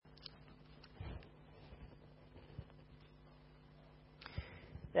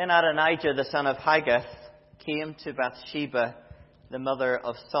Then Adonijah the son of Haggith came to Bathsheba, the mother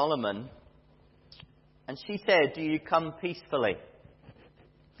of Solomon, and she said, "Do you come peacefully?"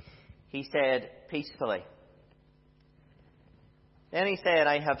 He said, "Peacefully." Then he said,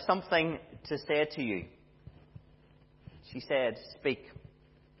 "I have something to say to you." She said, "Speak."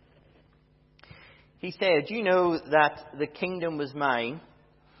 He said, "You know that the kingdom was mine,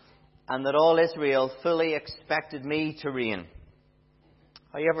 and that all Israel fully expected me to reign.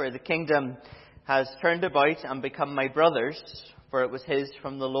 However, the kingdom has turned about and become my brother's, for it was his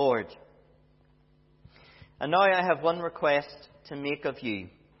from the Lord. And now I have one request to make of you.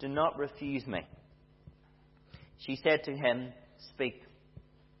 Do not refuse me." She said to him, "Speak."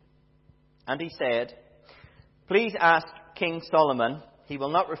 And he said, "Please ask King Solomon, he will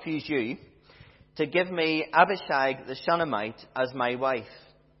not refuse you, to give me Abishag the Shunammite as my wife."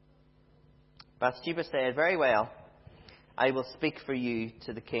 Bathsheba said, "Very well, I will speak for you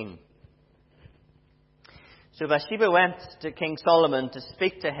to the king." So Bathsheba went to King Solomon to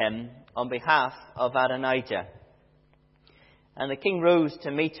speak to him on behalf of Adonijah. And the king rose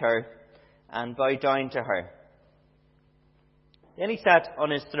to meet her and bowed down to her. Then he sat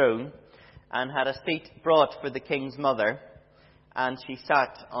on his throne and had a seat brought for the king's mother, and she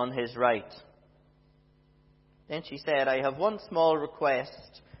sat on his right. Then she said, "I have one small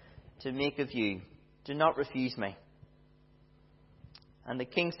request to make of you. Do not refuse me." And the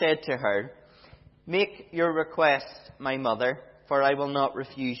king said to her, "Make your request, my mother, for I will not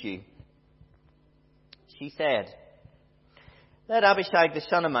refuse you." She said, "Let Abishag the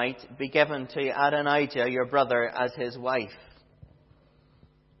Shunammite be given to Adonijah your brother as his wife."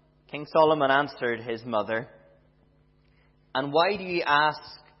 King Solomon answered his mother, "And why do you ask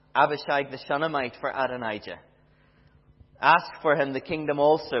Abishag the Shunammite for Adonijah? Ask for him the kingdom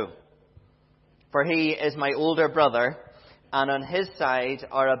also. For he is my older brother, and on his side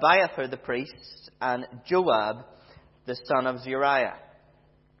are Abiathar the priest and Joab the son of Zeruiah."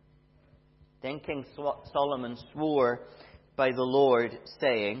 Then King Solomon swore by the Lord,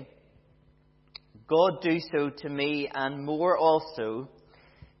 saying, "God do so to me and more also,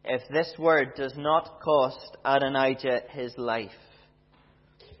 if this word does not cost Adonijah his life.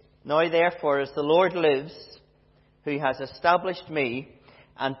 Now therefore, as the Lord lives, who has established me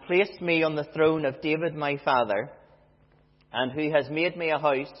and placed me on the throne of David my father, and who has made me a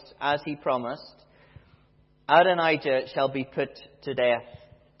house as he promised, Adonijah shall be put to death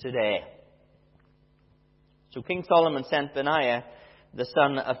today." So King Solomon sent Benaiah, the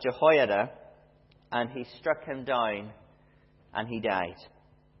son of Jehoiada, and he struck him down, and he died.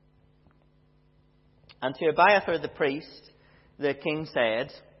 And to Abiathar the priest, the king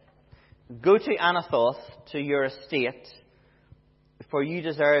said, "Go to Anathoth to your estate, for you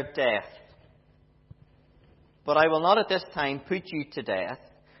deserve death. But I will not at this time put you to death,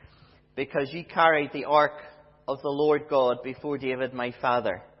 because you carried the ark of the Lord God before David my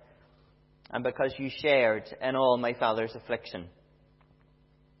father, and because you shared in all my father's affliction."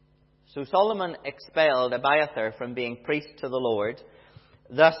 So Solomon expelled Abiathar from being priest to the Lord,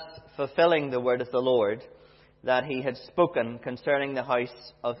 thus fulfilling the word of the Lord that he had spoken concerning the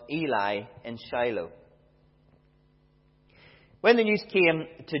house of Eli in Shiloh. When the news came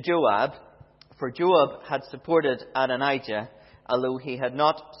to Joab, for Joab had supported Adonijah, although he had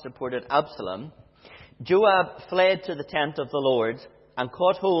not supported Absalom, Joab fled to the tent of the Lord and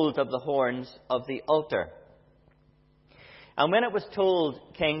caught hold of the horns of the altar. And when it was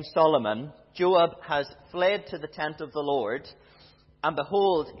told King Solomon, "Joab has fled to the tent of the Lord, and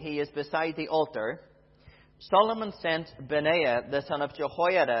behold, he is beside the altar," Solomon sent Benaiah the son of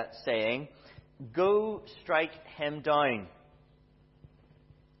Jehoiada, saying, "Go strike him down."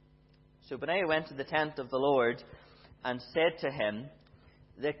 So Benaiah went to the tent of the Lord and said to him,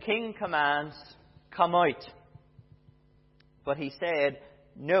 "The king commands, come out." But he said,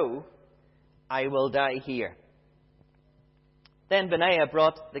 "No, I will die here." Then Benaiah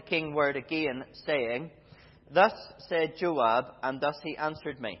brought the king word again, saying, "Thus said Joab, and thus he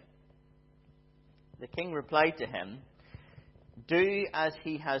answered me." The king replied to him, "Do as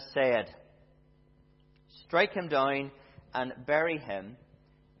he has said. Strike him down and bury him,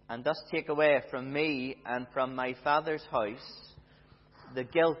 and thus take away from me and from my father's house the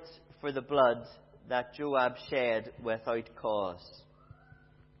guilt for the blood that Joab shed without cause.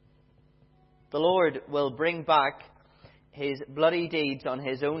 The Lord will bring back his bloody deeds on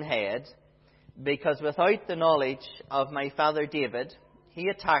his own head, because without the knowledge of my father David, he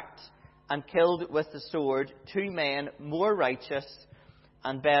attacked and killed with the sword 2 men more righteous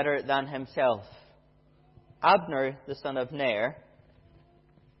and better than himself, Abner the son of Ner,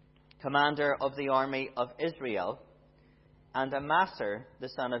 commander of the army of Israel, and Amasar, the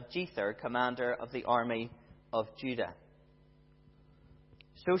son of Jether, commander of the army of Judah.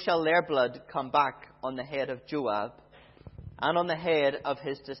 So shall their blood come back on the head of Joab and on the head of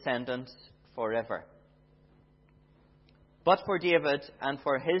his descendants forever. But for David and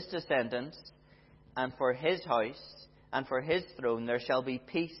for his descendants and for his house and for his throne there shall be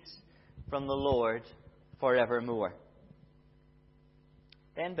peace from the Lord forevermore.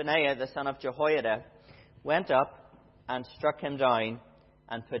 Then Benaiah, the son of Jehoiada, went up and struck him down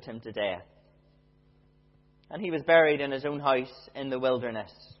and put him to death. And he was buried in his own house in the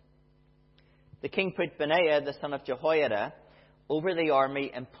wilderness. The king put Benaiah, the son of Jehoiada, over the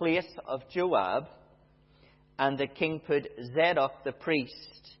army in place of Joab, and the king put Zadok the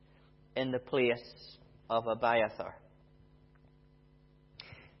priest in the place of Abiathar.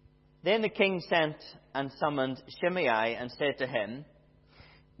 Then the king sent and summoned Shimei and said to him,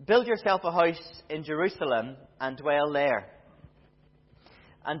 "Build yourself a house in Jerusalem and dwell there.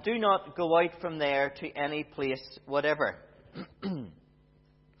 And do not go out from there to any place whatever.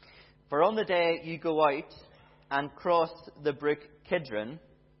 For on the day you go out and cross the brook Kidron,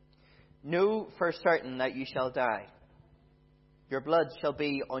 know for certain that you shall die. Your blood shall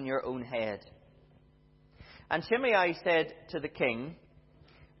be on your own head." And Shimei said to the king,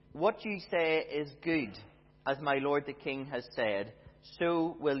 "What you say is good, as my lord the king has said,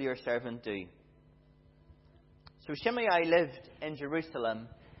 so will your servant do." So Shimei lived in Jerusalem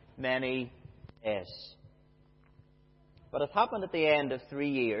many days. But it happened at the end of 3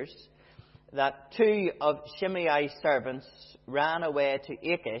 years that two of Shimei's servants ran away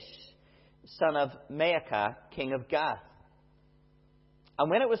to Achish, son of Maacah, king of Gath. And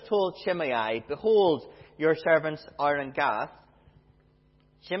when it was told Shimei, "Behold, your servants are in Gath,"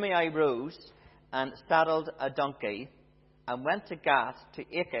 Shimei rose and saddled a donkey and went to Gath to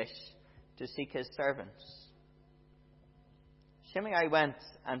Achish to seek his servants. Shimei went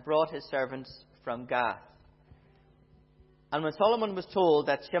and brought his servants from Gath. And when Solomon was told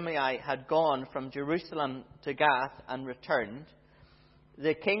that Shimei had gone from Jerusalem to Gath and returned,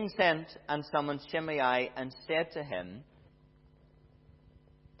 the king sent and summoned Shimei and said to him,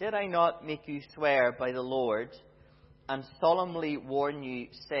 "Did I not make you swear by the Lord and solemnly warn you,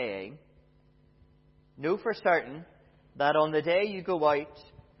 saying, 'Know for certain that on the day you go out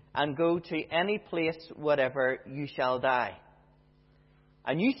and go to any place whatever, you shall die'?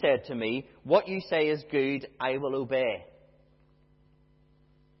 And you said to me, 'What you say is good, I will obey.'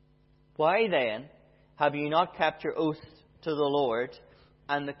 Why then have you not kept your oath to the Lord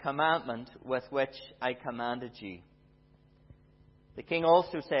and the commandment with which I commanded you?" The king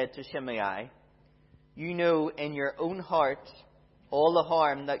also said to Shimei, "You know in your own heart all the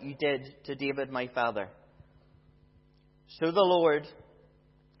harm that you did to David my father. So the Lord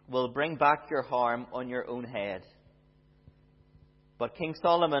will bring back your harm on your own head. But King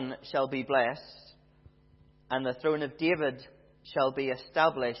Solomon shall be blessed, and the throne of David shall be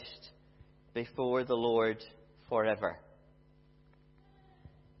established before the Lord forever."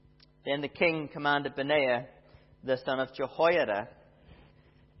 Then the king commanded Benaiah, the son of Jehoiada,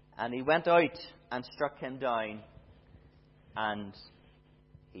 and he went out and struck him down, and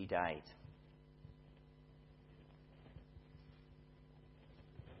he died.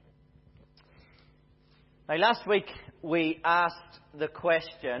 Now, last week we asked the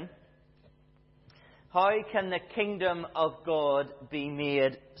question, how can the kingdom of God be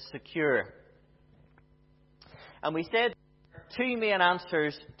made secure? And we said there are two main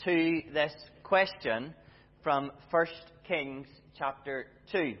answers to this question from 1 Kings chapter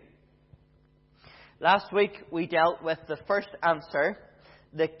 2. Last week we dealt with the first answer.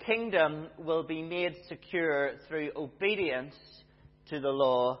 The kingdom will be made secure through obedience to the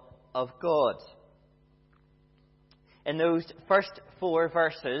law of God. In those first 4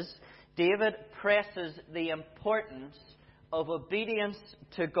 verses, David presses the importance of obedience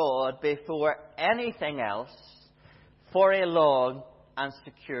to God before anything else for a long and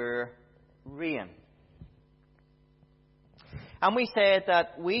secure reign. And we said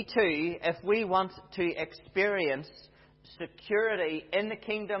that we too, if we want to experience security in the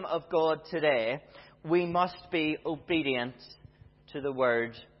kingdom of God today, we must be obedient to the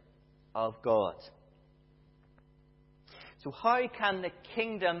Word of God. So how can the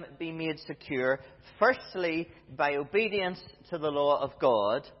kingdom be made secure? Firstly, by obedience to the law of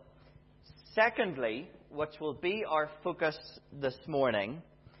God. Secondly, which will be our focus this morning,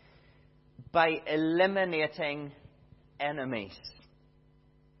 by eliminating enemies.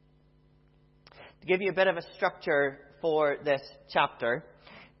 To give you a bit of a structure for this chapter,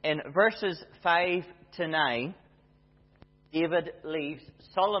 in verses 5 to 9, David leaves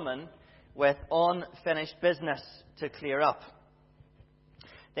Solomon with unfinished business to clear up.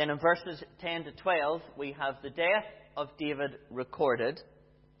 Then in verses 10 to 12, we have the death of David recorded.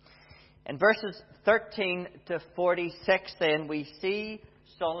 In verses 13 to 46, then, we see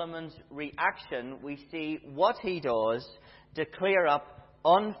Solomon's reaction. We see what he does to clear up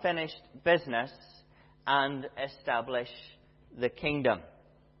unfinished business and establish the kingdom.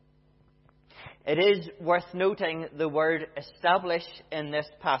 It is worth noting the word establish in this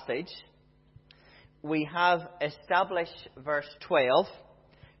passage. We have establish verse 12.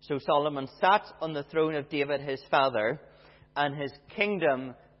 So Solomon sat on the throne of David his father, and his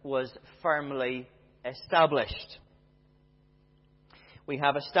kingdom was firmly established. We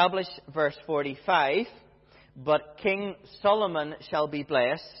have established verse 45. But King Solomon shall be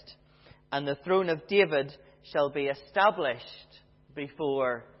blessed, and the throne of David shall be established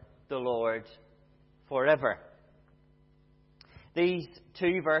before the Lord forever. These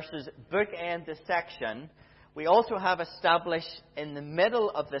two verses bookend the section. We also have established in the middle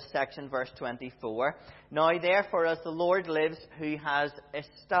of this section, verse 24. Now therefore, as the Lord lives, who has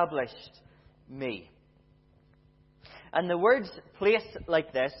established me. And the words placed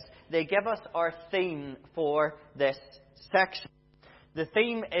like this, they give us our theme for this section. The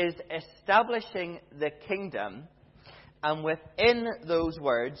theme is establishing the kingdom. And within those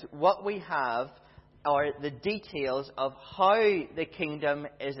words, what we have are the details of how the kingdom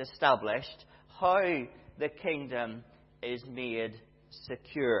is established, how the kingdom is made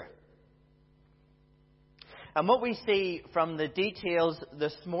secure. And what we see from the details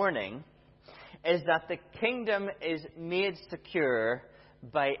this morning is that the kingdom is made secure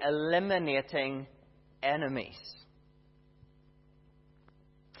by eliminating enemies.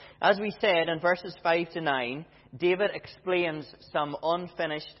 As we said in verses 5 to 9, David explains some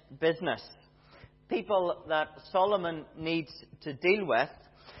unfinished business, people that Solomon needs to deal with,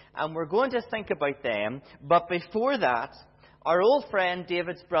 and we're going to think about them. But before that, our old friend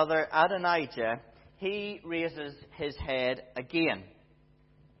David's brother Adonijah, he raises his head again.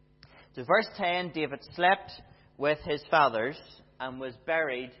 So verse 10, David slept with his fathers and was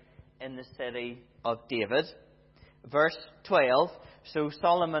buried in the city of David. Verse 12, so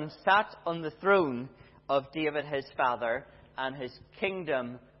Solomon sat on the throne of David his father, and his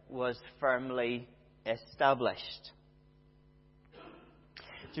kingdom was firmly established.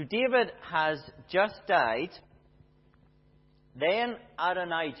 So David has just died. Then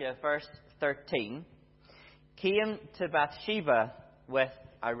Adonijah, verse 13, came to Bathsheba with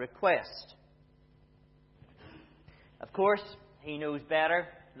a request. Of course, he knows better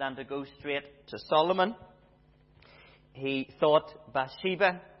than to go straight to Solomon. He thought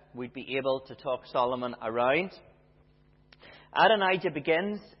Bathsheba would be able to talk Solomon around. Adonijah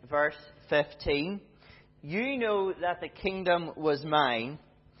begins, verse 15, you know that the kingdom was mine,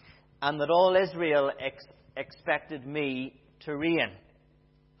 and that all Israel expected me to reign.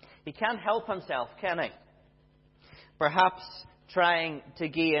 He can't help himself, can he? Perhaps trying to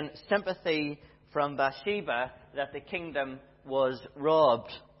gain sympathy from Bathsheba that the kingdom was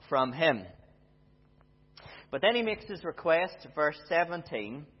robbed from him. But then he makes his request, verse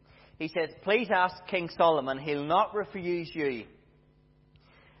 17. He says, please ask King Solomon, he'll not refuse you.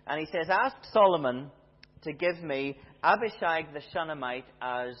 And he says, ask Solomon to give me Abishag the Shunammite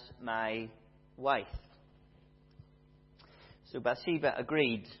as my wife. So Bathsheba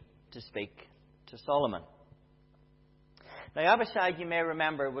agreed to speak to Solomon. Now Abishag, you may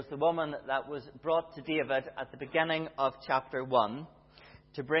remember, was the woman that was brought to David at the beginning of chapter 1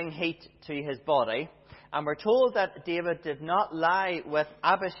 to bring heat to his body. And we're told that David did not lie with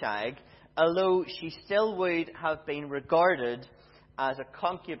Abishag, although she still would have been regarded as a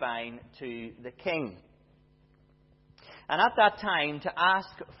concubine to the king. And at that time, to ask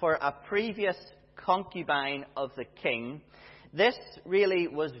for a previous concubine of the king, this really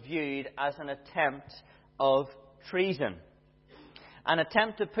was viewed as an attempt of treason. An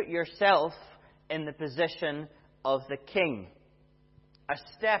attempt to put yourself in the position of the king. A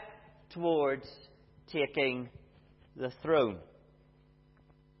step towards taking the throne.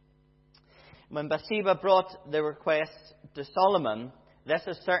 When Bathsheba brought the request to Solomon, this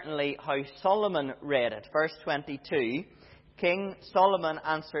is certainly how Solomon read it. Verse 22, King Solomon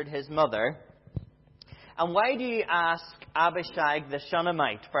answered his mother, and why do you ask Abishag the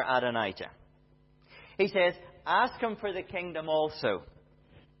Shunammite for Adonijah? He says, ask him for the kingdom also,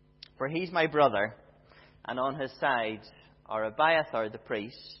 for he's my brother, and on his side are Abiathar the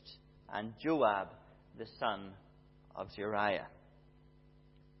priest and Joab the son of Zeruiah.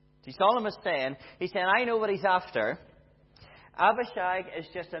 See, Solomon's saying, he's saying, I know what he's after. Abishag is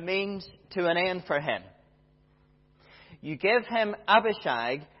just a means to an end for him. You give him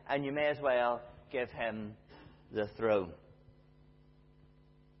Abishag, and you may as well give him the throne.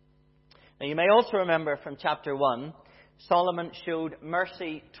 Now, you may also remember from chapter 1, Solomon showed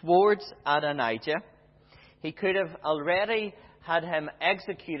mercy towards Adonijah. He could have already had him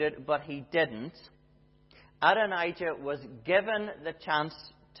executed, but he didn't. Adonijah was given the chance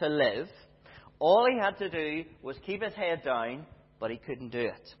to live. All he had to do was keep his head down, but he couldn't do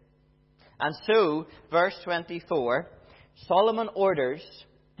it. And so, verse 24, Solomon orders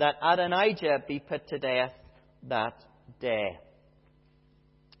that Adonijah be put to death that day.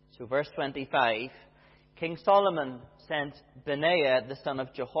 So, verse 25, King Solomon sent Benaiah, the son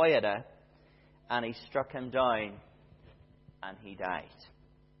of Jehoiada, and he struck him down, and he died.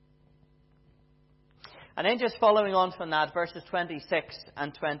 And then just following on from that, verses 26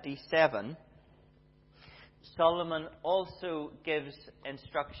 and 27, Solomon also gives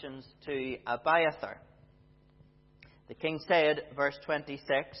instructions to Abiathar. The king said, verse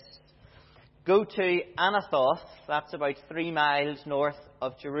 26, "Go to Anathoth," that's about 3 miles north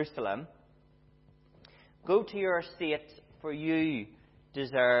of Jerusalem. "Go to your estate, for you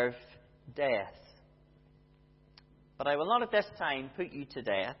deserve death. But I will not at this time put you to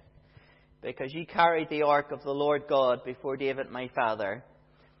death, because you carried the ark of the Lord God before David my father,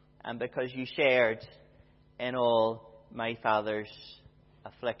 and because you shared in all my father's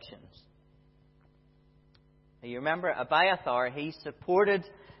afflictions." Now you remember Abiathar, he supported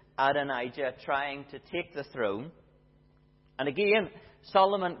Adonijah trying to take the throne. And again,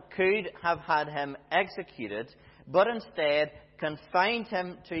 Solomon could have had him executed, but instead confined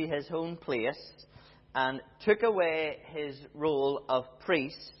him to his own place and took away his role of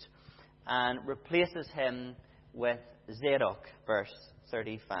priest and replaces him with Zadok, verse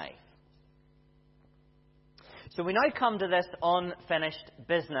 35. So we now come to this unfinished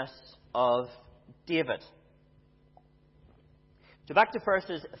business of David. So back to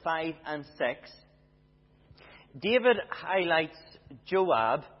verses 5 and 6. David highlights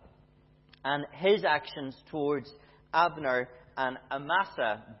Joab and his actions towards Abner and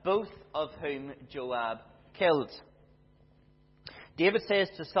Amasa, both of whom Joab killed. David says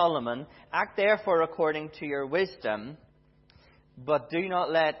to Solomon, "Act therefore according to your wisdom, but do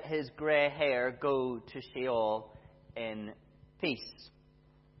not let his grey hair go to Sheol in peace."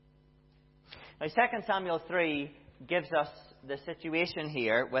 Now 2 Samuel 3 gives us the situation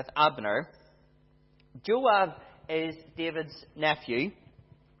here with Abner. Joab is David's nephew.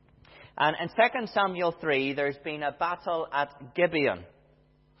 And in 2 Samuel 3, there's been a battle at Gibeon.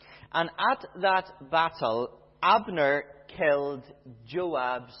 And at that battle, Abner killed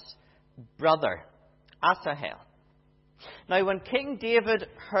Joab's brother, Asahel. Now, when King David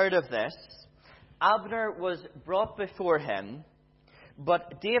heard of this, Abner was brought before him,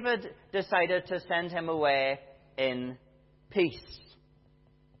 but David decided to send him away in peace.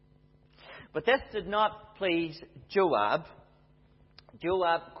 But this did not please Joab.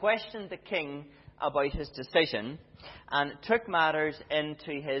 Joab questioned the king about his decision and took matters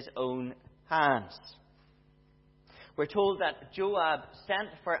into his own hands. We're told that Joab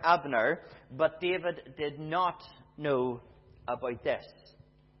sent for Abner, but David did not know about this.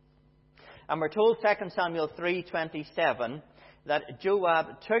 And we're told 2 Samuel 3:27 that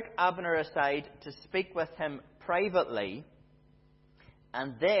Joab took Abner aside to speak with him privately,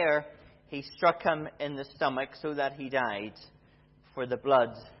 and there he struck him in the stomach so that he died for the blood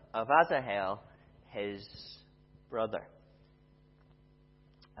of Asahel, his brother.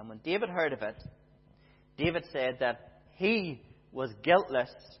 And when David heard of it, David said that he was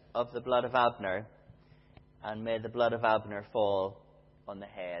guiltless of the blood of Abner, and may the blood of Abner fall on the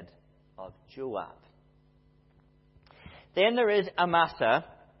head of Joab. Then there is Amasa.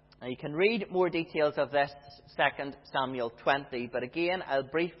 Now you can read more details of this 2 Samuel 20, but again I'll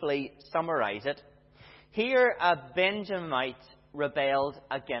briefly summarize it. Here a Benjamite rebelled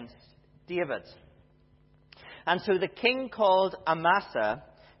against David. And so the king called Amasa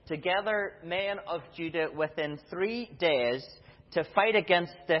to gather men of Judah within 3 days to fight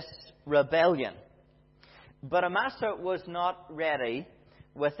against this rebellion. But Amasa was not ready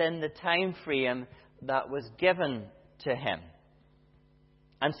within the time frame that was given to him.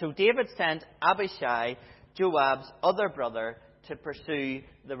 And so David sent Abishai, Joab's other brother, to pursue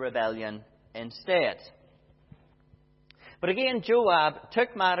the rebellion instead. But again, Joab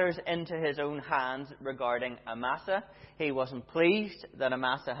took matters into his own hands regarding Amasa. He wasn't pleased that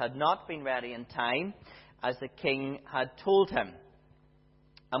Amasa had not been ready in time, as the king had told him.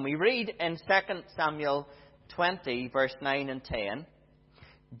 And we read in 2 Samuel 20, verse 9 and 10,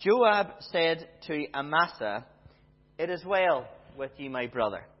 Joab said to Amasa, "It is well with you, my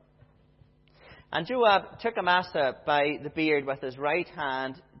brother." And Joab took Amasa by the beard with his right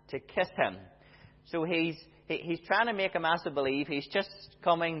hand, to kiss him. So he's trying to make Amasa believe he's just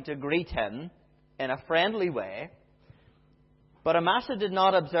coming to greet him in a friendly way. But Amasa did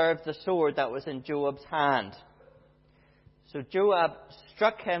not observe the sword that was in Joab's hand. So Joab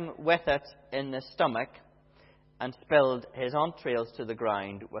struck him with it in the stomach and spilled his entrails to the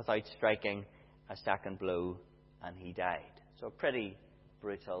ground without striking a second blow, and he died. So a pretty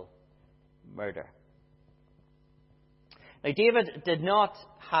brutal murder. Now, David did not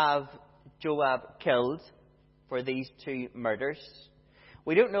have Joab killed for these two murders.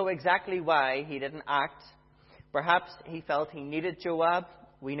 We don't know exactly why he didn't act. Perhaps he felt he needed Joab.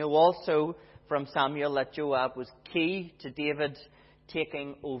 We know also from Samuel that Joab was key to David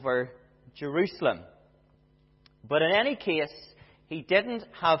taking over Jerusalem. But in any case, he didn't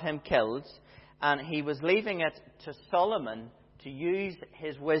have him killed, and he was leaving it to Solomon to use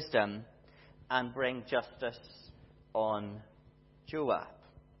his wisdom and bring justice on Joab.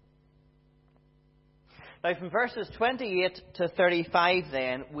 Now, from verses 28 to 35,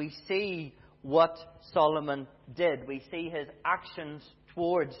 then, we see what Solomon did. We see his actions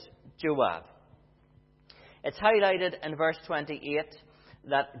towards Joab. It's highlighted in verse 28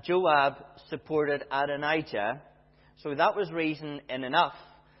 that Joab supported Adonijah, so that was reason in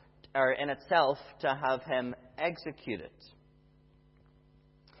itself to have him executed.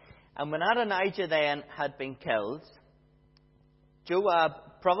 And when Adonijah then had been killed, Joab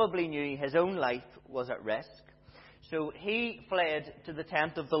probably knew his own life was at risk, so he fled to the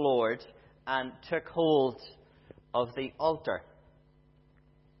tent of the Lord and took hold of the altar.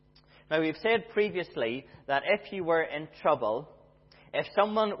 Now, we've said previously that if you were in trouble, if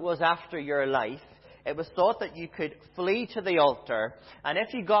someone was after your life, it was thought that you could flee to the altar, and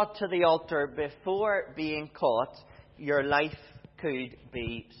if you got to the altar before being caught, your life could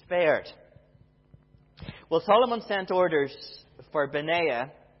be spared. Well, Solomon sent orders for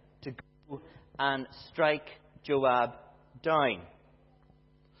Benaiah to go and strike Joab down.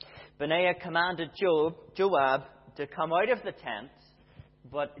 Benaiah commanded Joab to come out of the tent,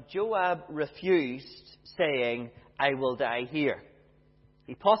 but Joab refused, saying, "I will die here."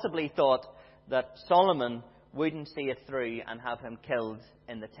 He possibly thought that Solomon wouldn't see it through and have him killed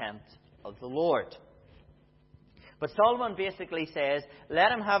in the tent of the Lord. But Solomon basically says,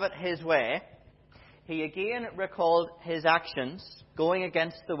 let him have it his way. He again recalled his actions, going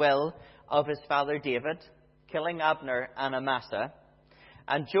against the will of his father David, killing Abner and Amasa.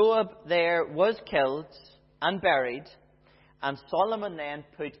 And Joab there was killed and buried. And Solomon then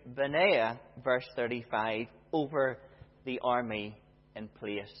put Benaiah, verse 35, over the army in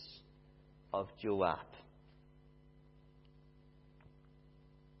place of Joab.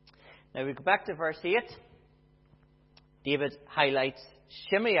 Now we go back to verse 8. David highlights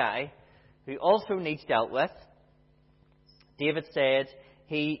Shimei, who also needs dealt with. David said,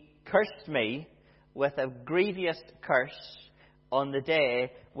 "He cursed me with a grievous curse on the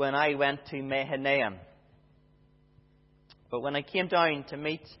day when I went to Mahanaim. But when I came down to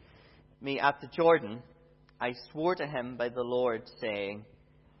meet me at the Jordan, I swore to him by the Lord, saying,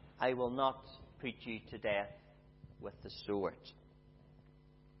 I will not put you to death with the sword.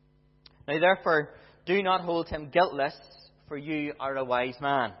 Now therefore, do not hold him guiltless, for you are a wise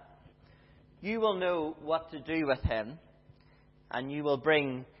man. You will know what to do with him, and you will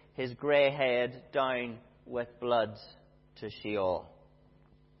bring his grey head down with blood to Sheol."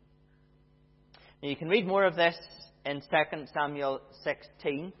 Now you can read more of this in 2 Samuel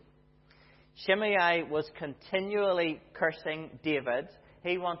 16. Shimei was continually cursing David.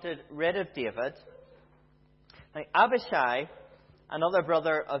 He wanted rid of David. Now Abishai, another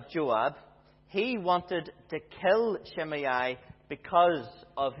brother of Joab, he wanted to kill Shimei because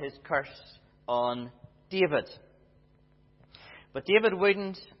of his curse on David. But David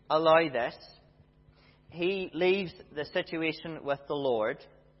wouldn't allow this. He leaves the situation with the Lord,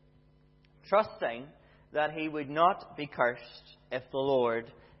 trusting that he would not be cursed if the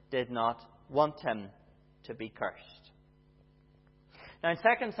Lord did not want him to be cursed. Now in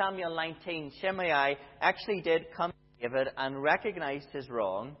 2 Samuel 19, Shimei actually did come to David and recognized his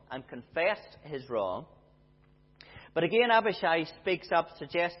wrong and confessed his wrong. But again, Abishai speaks up,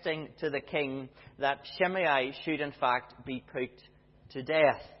 suggesting to the king that Shimei should in fact be put to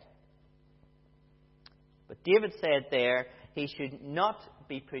death. But David said there he should not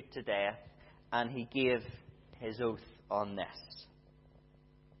be put to death, and he gave his oath on this.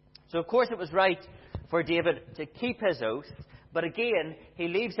 So of course it was right for David to keep his oath, but again he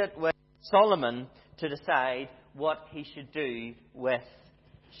leaves it with Solomon to decide what he should do with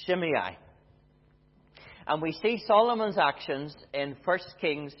Shimei. And we see Solomon's actions in 1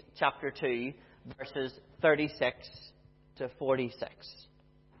 Kings chapter 2, verses 36 to 46.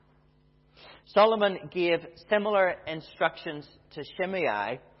 Solomon gave similar instructions to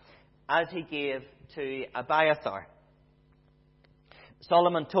Shimei as he gave to Abiathar.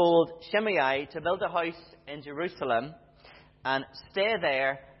 Solomon told Shimei to build a house in Jerusalem and stay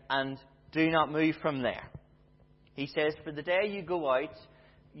there and do not move from there. He says, "For the day you go out,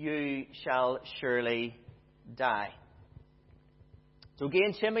 you shall surely die." So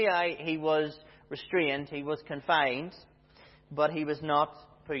again, Shimei, he was restrained, he was confined, but he was not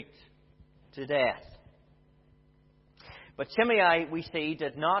put to death. But Shimei, we see,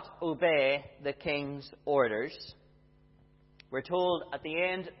 did not obey the king's orders. We're told at the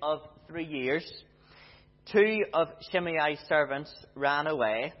end of 3 years, 2 of Shimei's servants ran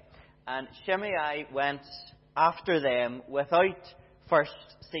away, and Shimei went after them without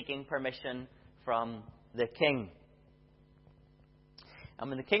first seeking permission from the king. And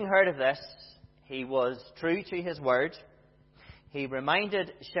when the king heard of this, he was true to his word. He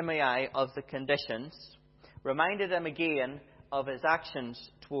reminded Shimei of the conditions, reminded him again of his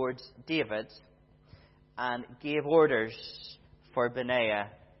actions towards David, and gave orders for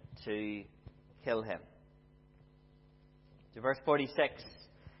Benaiah to kill him. To verse 46,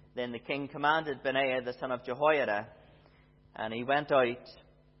 "Then the king commanded Benaiah the son of Jehoiada, and he went out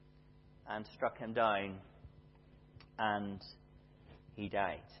and struck him down, and he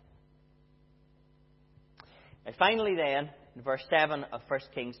died." And finally then, in verse 7 of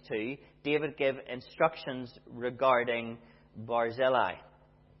 1 Kings 2, David gave instructions regarding Barzillai.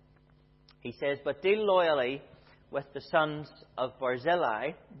 He says, "But deal loyally with the sons of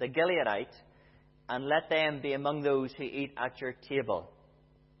Barzillai, the Gileadite, and let them be among those who eat at your table.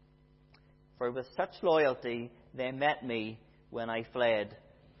 For with such loyalty they met me when I fled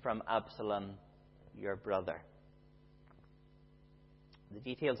from Absalom, your brother." The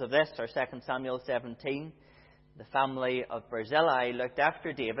details of this are 2 Samuel 17. The family of Barzillai looked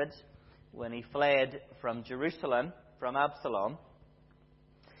after David when he fled from Jerusalem, from Absalom.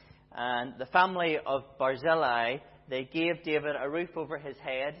 And the family of Barzillai, they gave David a roof over his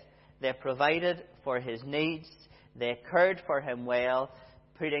head. They provided for his needs. They cared for him well,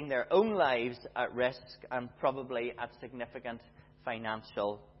 putting their own lives at risk and probably at significant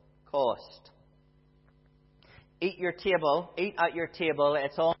financial cost. Eat at your table.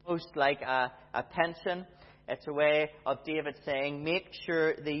 It's almost like a pension. It's a way of David saying, make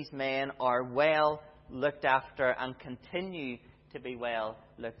sure these men are well looked after and continue to be well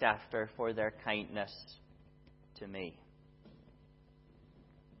looked after for their kindness to me.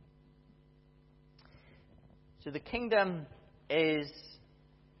 So the kingdom is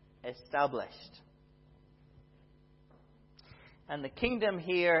established. And the kingdom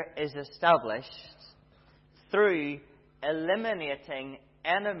here is established through eliminating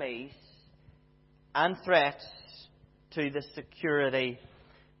enemies and threats to the security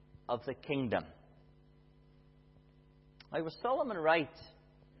of the kingdom. Now, was Solomon right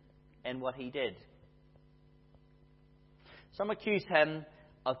in what he did? Some accuse him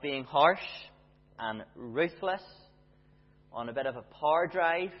of being harsh and ruthless, on a bit of a power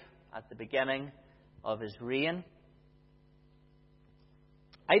drive at the beginning of his reign.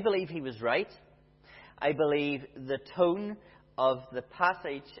 I believe he was right. I believe the tone of the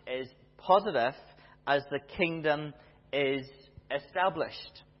passage is positive as the kingdom is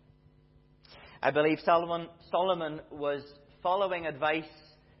established. I believe Solomon was following advice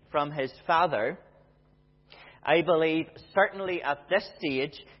from his father. I believe certainly at this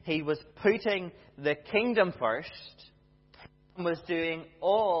stage he was putting the kingdom first and was doing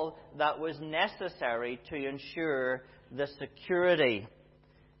all that was necessary to ensure the security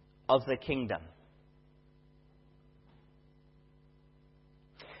of the kingdom.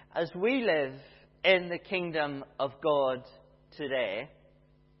 As we live in the kingdom of God today,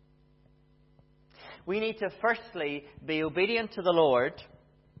 we need to firstly be obedient to the Lord.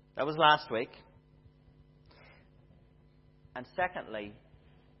 That was last week. And secondly,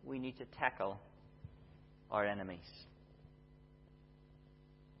 we need to tackle our enemies.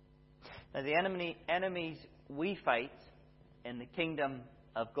 Now, the enemies we fight in the kingdom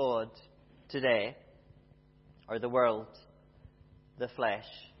of God today are the world, the flesh,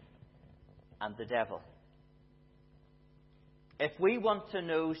 and the devil. If we want to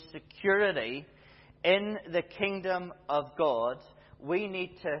know security in the kingdom of God, we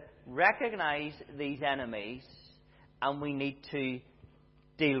need to recognize these enemies and we need to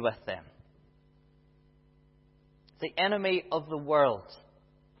deal with them. The enemy of the world.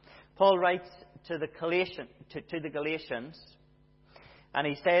 Paul writes to the Galatians, and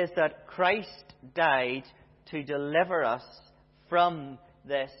he says that Christ died to deliver us from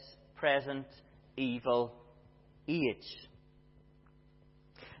this present evil age.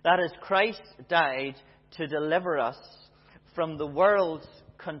 That is, Christ died to deliver us from the world's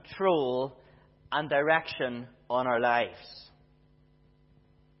control and direction on our lives.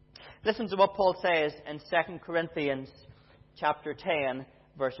 Listen to what Paul says in 2 Corinthians chapter 10,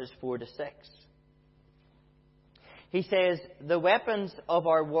 verses 4 to 6. He says, "The weapons of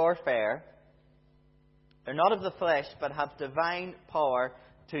our warfare are not of the flesh, but have divine power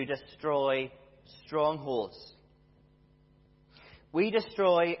to destroy strongholds. We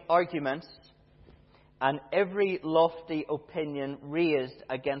destroy arguments and every lofty opinion raised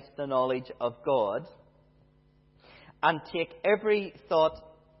against the knowledge of God, and take every thought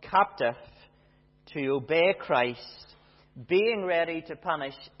captive to obey Christ, being ready to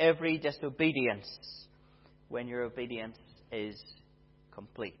punish every disobedience when your obedience is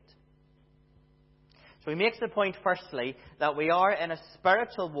complete." So he makes the point, firstly, that we are in a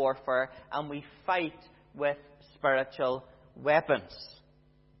spiritual warfare and we fight with spiritual weapons.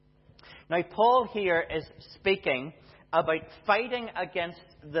 Now, Paul here is speaking about fighting against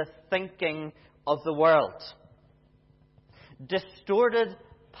the thinking of the world. Distorted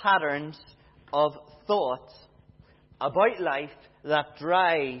patterns of thought about life that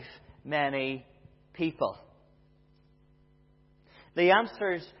drive many people. The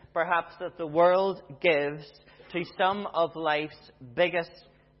answers, perhaps, that the world gives to some of life's biggest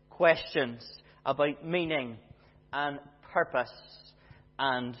questions about meaning and purpose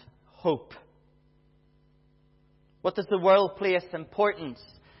and hope. What does the world place importance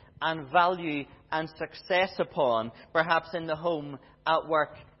and value and success upon, perhaps in the home, at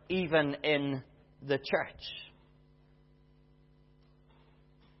work, even in the church?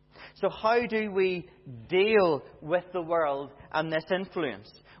 So how do we deal with the world and this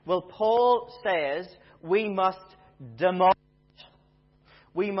influence? Well, Paul says we must demolish,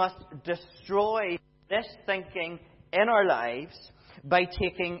 we must destroy this thinking in our lives by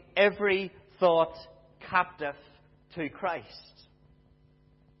taking every thought captive to Christ.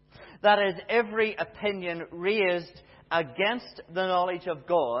 That is, every opinion raised against the knowledge of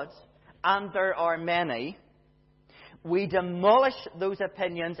God, and there are many, we demolish those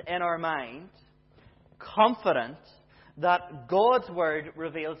opinions in our mind, confident that God's Word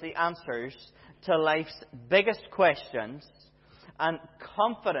reveals the answers to life's biggest questions, and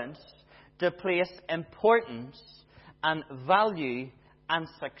confident to place importance and value and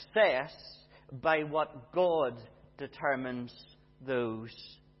success by what God determines those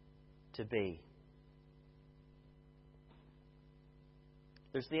to be.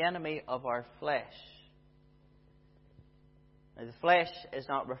 There's the enemy of our flesh. Now, the flesh is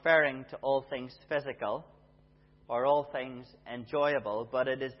not referring to all things physical or all things enjoyable, but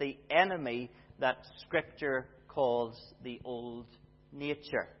it is the enemy that Scripture calls the old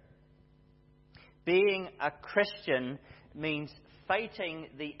nature. Being a Christian means fighting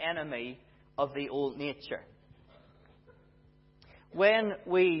the enemy of the old nature. When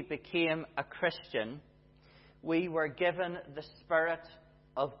we became a Christian, we were given the Spirit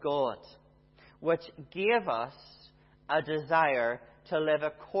of God, which gave us a desire to live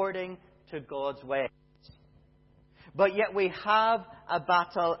according to God's ways. But yet we have a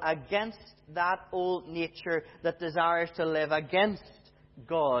battle against that old nature that desires to live against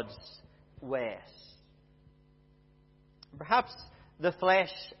God's ways. Perhaps the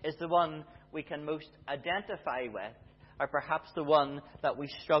flesh is the one we can most identify with, or perhaps the one that we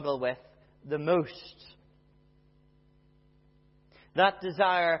struggle with the most. That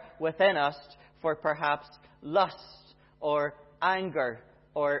desire within us for perhaps lust or anger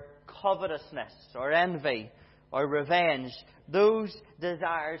or covetousness or envy or revenge. Those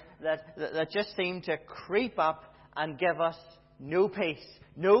desires that just seem to creep up and give us no peace,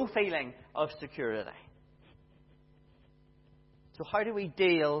 no feeling of security. So how do we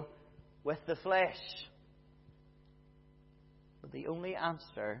deal with the flesh? Well, the only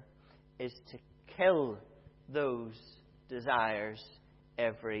answer is to kill those desires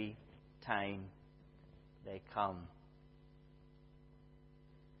every time they come.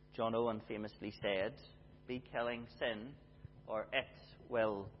 John Owen famously said, "Be killing sin, or it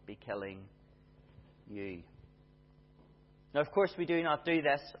will be killing you." Now, of course, we do not do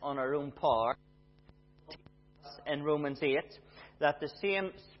this on our own power. In Romans 8, that the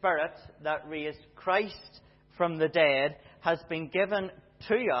same Spirit that raised Christ from the dead has been given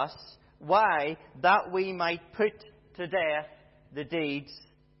to us. Why? That we might put to death the deeds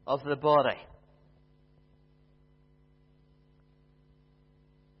of the body.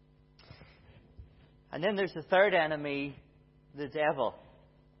 And then there's the third enemy, the devil.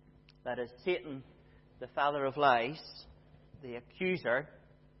 That is Satan, the father of lies, the accuser,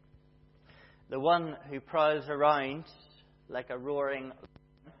 the one who prowls around like a roaring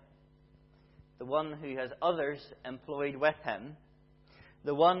lion, the one who has others employed with him,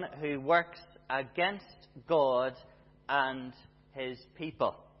 the one who works against God and his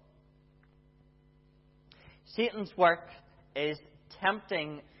people. Satan's work is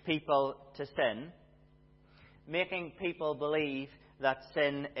tempting people to sin, making people believe that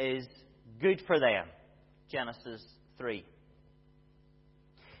sin is good for them. Genesis 3.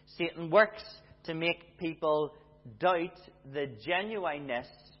 Satan works to make people doubt the genuineness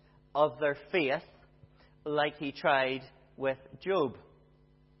of their faith, like he tried with Job.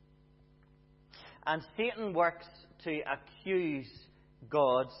 And Satan works to accuse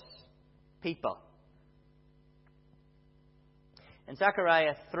God's people. In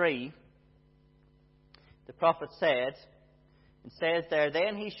Zechariah 3, the prophet says there,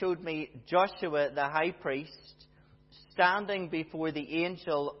 "Then he showed me Joshua the high priest standing before the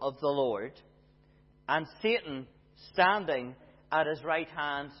angel of the Lord, and Satan standing at his right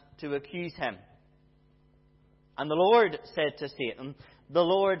hand to accuse him. And the Lord said to Satan, 'The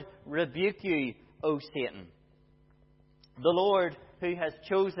Lord rebuke you, O Satan. The Lord who has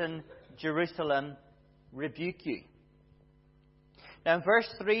chosen Jerusalem rebuke you.'" Now in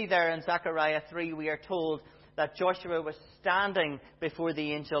verse 3 there in Zechariah 3, we are told that Joshua was standing before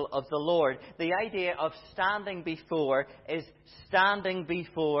the angel of the Lord. The idea of standing before is standing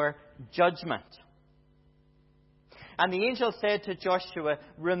before judgment. And the angel said to Joshua,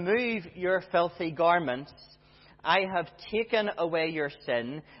 "Remove your filthy garments. I have taken away your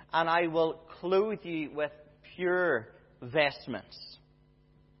sin, and I will clothe you with pure vestments."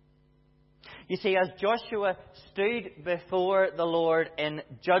 You see, as Joshua stood before the Lord in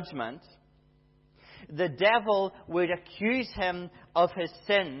judgment, the devil would accuse him of his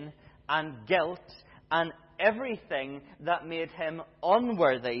sin and guilt and everything that made him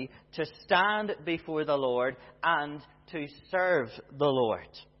unworthy to stand before the Lord and to serve the Lord.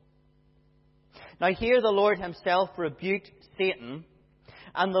 Now here the Lord himself rebuked Satan,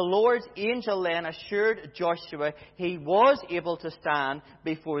 and the Lord's angel then assured Joshua he was able to stand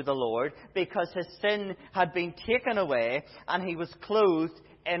before the Lord because his sin had been taken away and he was clothed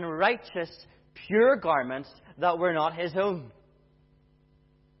in righteous, pure garments that were not his own.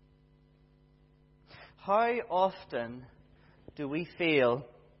 How often do we feel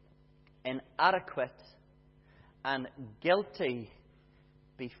inadequate and guilty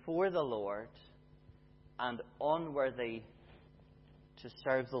before the Lord and unworthy to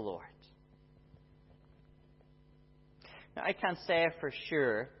serve the Lord? Now, I can't say for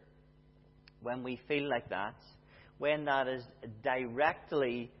sure when we feel like that, when that is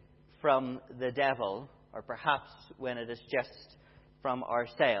directly from the devil, or perhaps when it is just from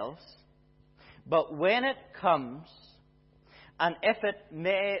ourselves. But when it comes, and if it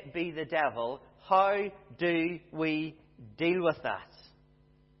may be the devil, how do we deal with that?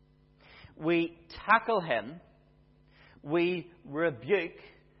 We tackle him, we rebuke,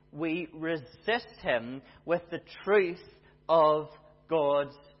 we resist him with the truth of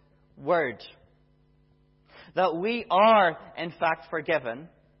God's Word. That we are, in fact, forgiven,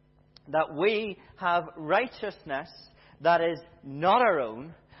 that we have righteousness that is not our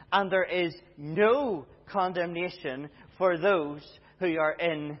own, and there is no condemnation for those who are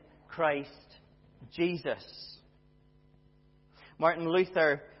in Christ Jesus. Martin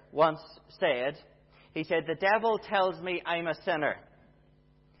Luther once said, he said, "The devil tells me I'm a sinner.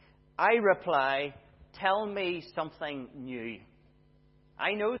 I reply, tell me something new.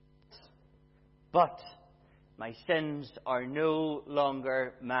 I know that, but my sins are no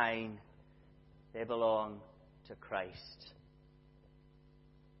longer mine. They belong to Christ."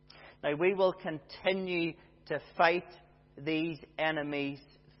 Now, we will continue to fight these enemies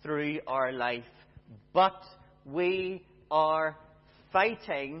through our life, but we are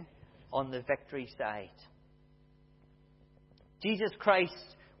fighting on the victory side. Jesus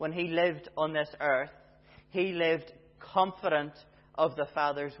Christ, when he lived on this earth, he lived confident of the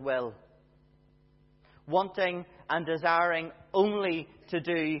Father's will, wanting and desiring only to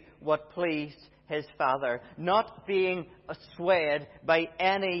do what pleased his Father, not being swayed by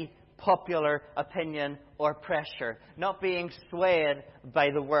any popular opinion or pressure, not being swayed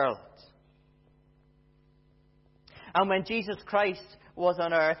by the world. And when Jesus Christ was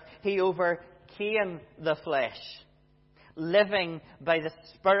on earth, he overcame the flesh, living by the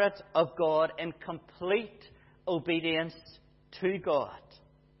Spirit of God in complete obedience to God.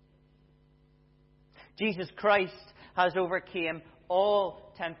 Jesus Christ has overcame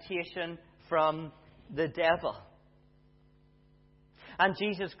all temptation from the devil. And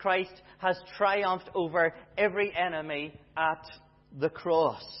Jesus Christ has triumphed over every enemy at the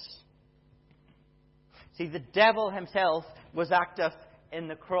cross. See, the devil himself was active in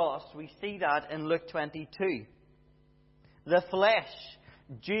the cross. We see that in Luke 22. The flesh,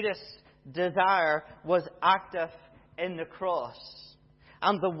 Judas' desire, was active in the cross.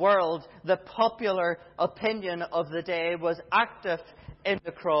 And the world, the popular opinion of the day, was active in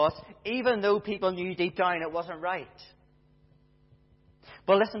the cross, even though people knew deep down it wasn't right.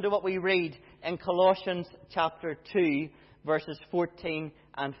 But listen to what we read in Colossians chapter 2, verses 14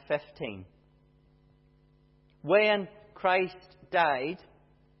 and 15. When Christ died,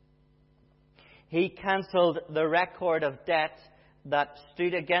 He cancelled the record of debt that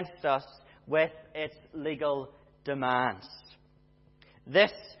stood against us with its legal demands.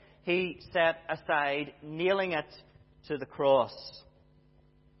 This He set aside, nailing it to the cross.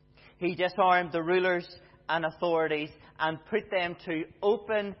 He disarmed the rulers and authorities and put them to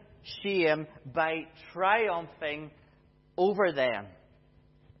open shame by triumphing over them.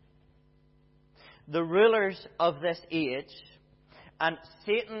 The rulers of this age and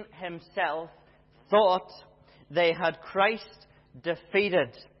Satan himself thought they had Christ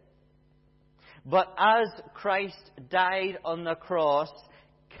defeated. But as Christ died on the cross,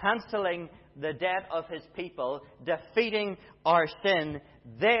 cancelling the debt of His people, defeating our sin,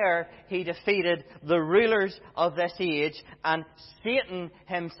 there He defeated the rulers of this age and Satan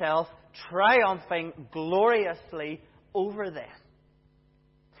himself, triumphing gloriously over them.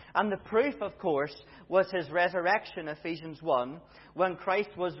 And the proof, of course, was His resurrection, Ephesians 1, when Christ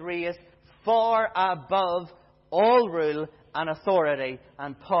was raised far above all rule and authority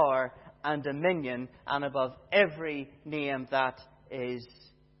and power and dominion, and above every name that is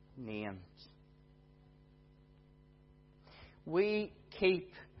named. We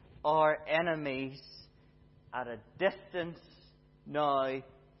keep our enemies at a distance now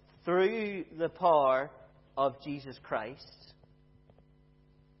through the power of Jesus Christ,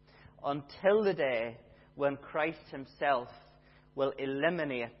 until the day when Christ Himself will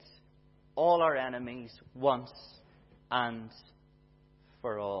eliminate all our enemies once and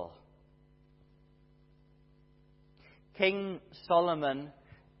for all. King Solomon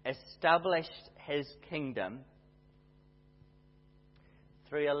established his kingdom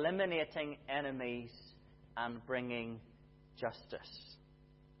through eliminating enemies and bringing justice.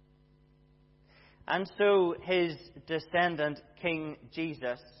 And so his descendant, King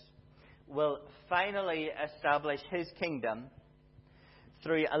Jesus, will finally establish His kingdom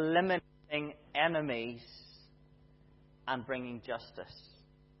through eliminating enemies and bringing justice.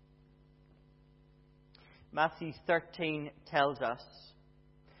 Matthew 13 tells us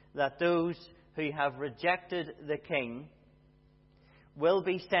that those who have rejected the king will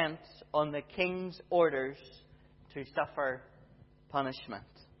be sent on the king's orders to suffer punishment.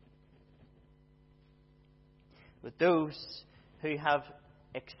 But those who have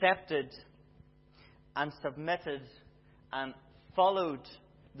accepted and submitted and followed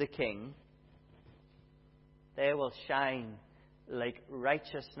the king, they will shine like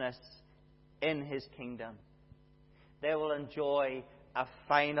righteousness in His kingdom. They will enjoy a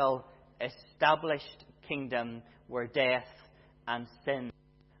final established kingdom where death and sin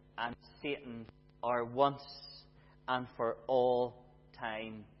and Satan are once and for all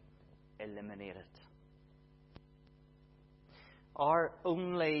time eliminated. Our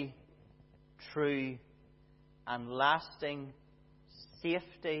only true and lasting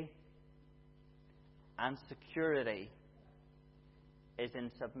safety and security is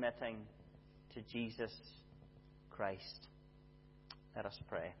in submitting to Jesus Christ. Let us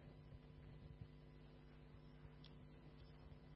pray.